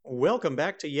Welcome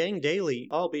back to Yang Daily.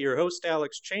 I'll be your host,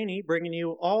 Alex Cheney, bringing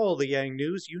you all the Yang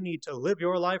news you need to live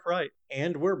your life right.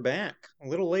 And we're back. A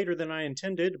little later than I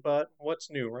intended, but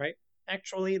what's new, right?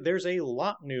 Actually, there's a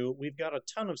lot new. We've got a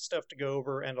ton of stuff to go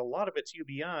over, and a lot of it's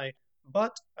UBI,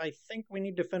 but I think we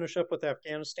need to finish up with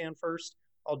Afghanistan first.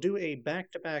 I'll do a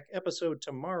back to back episode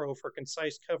tomorrow for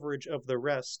concise coverage of the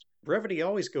rest. Brevity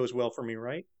always goes well for me,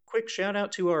 right? Quick shout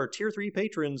out to our Tier 3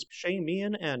 patrons, Shay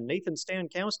Meehan and Nathan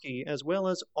Stankowski, as well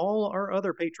as all our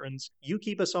other patrons. You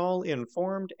keep us all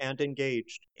informed and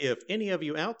engaged. If any of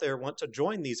you out there want to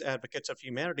join these advocates of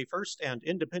humanity first and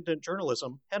independent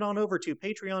journalism, head on over to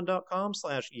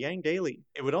patreon.com/yangdaily.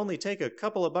 It would only take a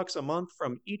couple of bucks a month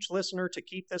from each listener to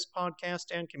keep this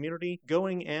podcast and community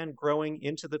going and growing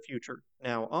into the future.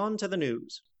 Now on to the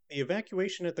news. The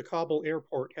evacuation at the Kabul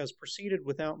airport has proceeded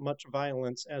without much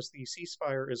violence as the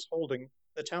ceasefire is holding.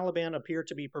 The Taliban appear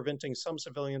to be preventing some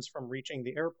civilians from reaching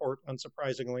the airport,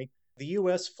 unsurprisingly. The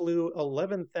U.S. flew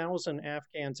 11,000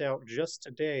 Afghans out just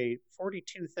today.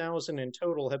 42,000 in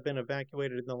total have been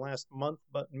evacuated in the last month,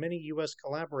 but many U.S.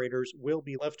 collaborators will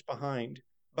be left behind.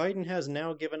 Biden has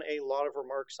now given a lot of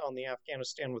remarks on the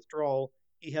Afghanistan withdrawal.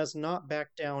 He has not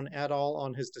backed down at all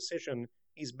on his decision.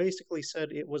 He's basically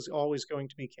said it was always going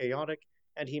to be chaotic,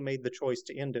 and he made the choice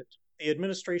to end it. The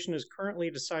administration is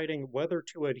currently deciding whether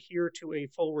to adhere to a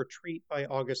full retreat by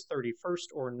August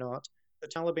 31st or not. The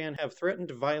Taliban have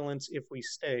threatened violence if we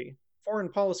stay. Foreign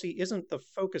policy isn't the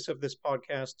focus of this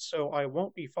podcast, so I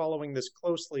won't be following this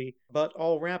closely, but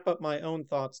I'll wrap up my own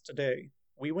thoughts today.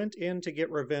 We went in to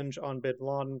get revenge on bin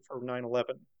Laden for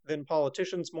 9/11. Then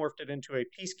politicians morphed it into a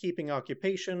peacekeeping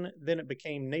occupation, then it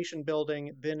became nation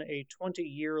building, then a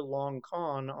 20-year-long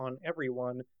con on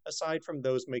everyone, aside from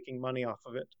those making money off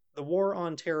of it. The war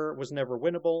on terror was never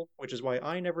winnable, which is why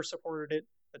I never supported it.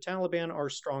 The Taliban are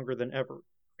stronger than ever.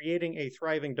 Creating a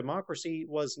thriving democracy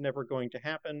was never going to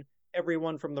happen.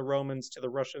 Everyone from the Romans to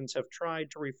the Russians have tried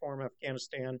to reform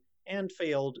Afghanistan and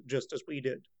failed just as we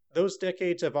did. Those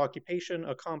decades of occupation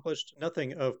accomplished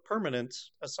nothing of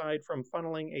permanence aside from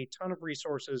funneling a ton of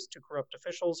resources to corrupt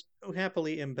officials who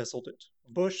happily embezzled it.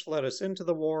 Bush led us into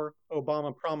the war,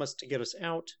 Obama promised to get us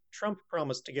out, Trump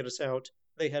promised to get us out.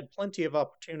 They had plenty of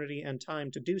opportunity and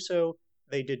time to do so.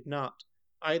 They did not.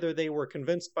 Either they were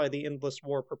convinced by the endless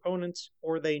war proponents,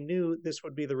 or they knew this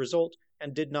would be the result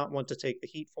and did not want to take the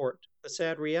heat for it. The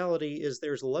sad reality is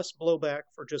there's less blowback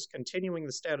for just continuing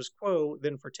the status quo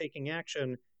than for taking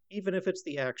action, even if it's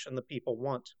the action the people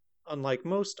want. Unlike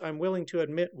most, I'm willing to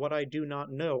admit what I do not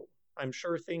know. I'm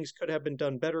sure things could have been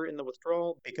done better in the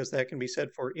withdrawal, because that can be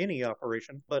said for any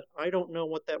operation, but I don't know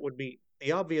what that would be.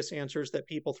 The obvious answers that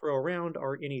people throw around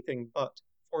are anything but.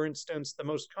 For instance, the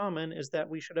most common is that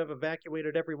we should have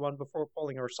evacuated everyone before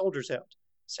pulling our soldiers out.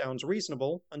 Sounds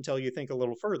reasonable until you think a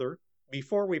little further.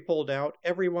 Before we pulled out,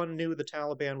 everyone knew the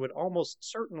Taliban would almost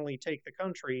certainly take the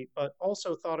country, but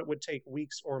also thought it would take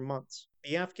weeks or months.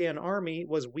 The Afghan army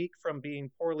was weak from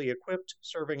being poorly equipped,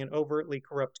 serving an overtly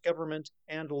corrupt government,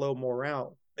 and low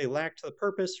morale. They lacked the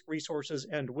purpose, resources,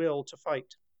 and will to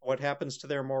fight. What happens to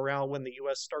their morale when the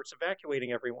U.S. starts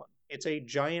evacuating everyone? It's a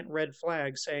giant red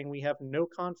flag saying we have no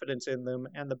confidence in them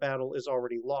and the battle is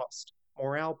already lost.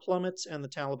 Morale plummets and the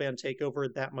Taliban take over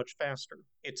that much faster.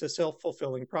 It's a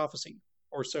self-fulfilling prophecy.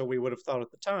 Or so we would have thought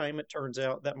at the time. It turns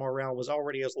out that morale was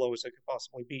already as low as it could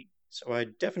possibly be. So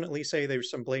I'd definitely say there's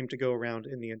some blame to go around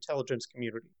in the intelligence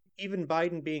community. Even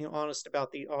Biden being honest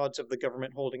about the odds of the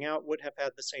government holding out would have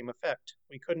had the same effect.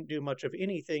 We couldn't do much of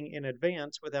anything in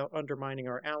advance without undermining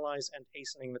our allies and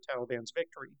hastening the Taliban's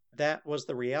victory. That was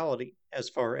the reality, as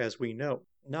far as we know.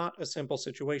 Not a simple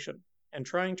situation. And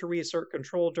trying to reassert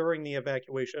control during the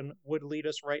evacuation would lead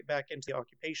us right back into the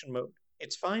occupation mode.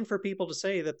 It's fine for people to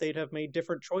say that they'd have made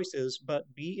different choices,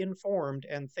 but be informed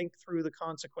and think through the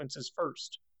consequences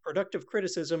first. Productive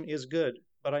criticism is good,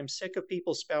 but I'm sick of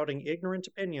people spouting ignorant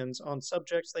opinions on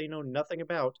subjects they know nothing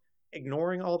about,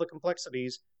 ignoring all the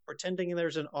complexities, pretending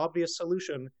there's an obvious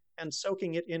solution, and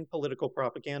soaking it in political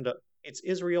propaganda. It's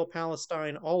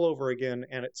Israel-Palestine all over again,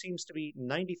 and it seems to be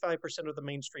 95% of the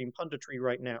mainstream punditry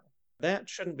right now. That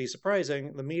shouldn't be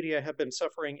surprising. The media have been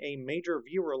suffering a major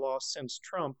viewer loss since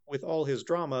Trump, with all his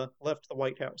drama, left the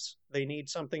White House. They need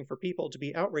something for people to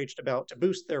be outraged about to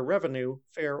boost their revenue,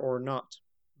 fair or not.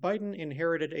 Biden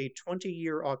inherited a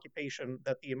 20-year occupation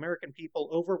that the American people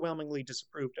overwhelmingly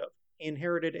disapproved of. He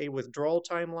inherited a withdrawal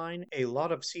timeline, a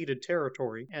lot of ceded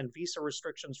territory, and visa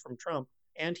restrictions from Trump,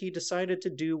 and he decided to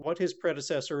do what his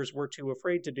predecessors were too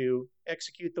afraid to do,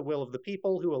 execute the will of the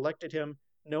people who elected him,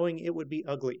 knowing it would be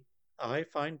ugly. I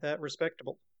find that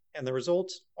respectable. And the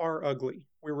results are ugly.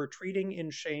 We're retreating in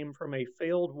shame from a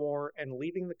failed war and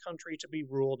leaving the country to be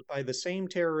ruled by the same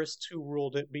terrorists who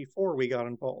ruled it before we got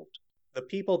involved. The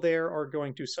people there are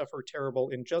going to suffer terrible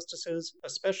injustices,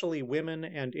 especially women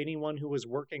and anyone who is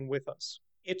working with us.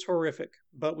 It's horrific,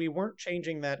 but we weren't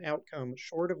changing that outcome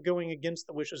short of going against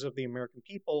the wishes of the American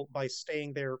people by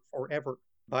staying there forever.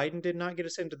 Biden did not get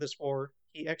us into this war.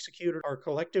 He executed our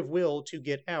collective will to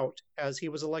get out, as he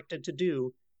was elected to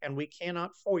do, and we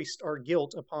cannot foist our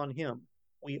guilt upon him.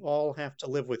 We all have to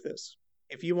live with this.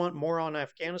 If you want more on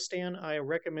Afghanistan, I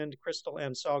recommend Crystal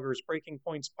and Sauger's Breaking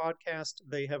Points podcast.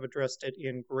 They have addressed it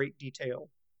in great detail.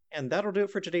 And that'll do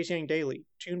it for today's Yang Daily.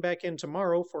 Tune back in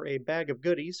tomorrow for a bag of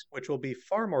goodies, which will be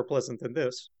far more pleasant than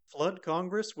this. Flood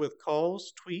Congress with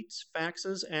calls, tweets,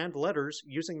 faxes, and letters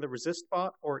using the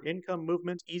ResistBot or Income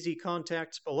Movement easy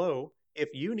contacts below. If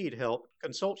you need help,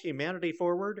 consult Humanity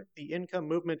Forward, the Income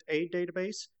Movement Aid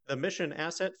Database, the Mission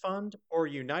Asset Fund, or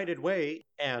United Way,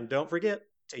 and don't forget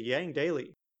to Yang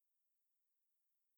Daily.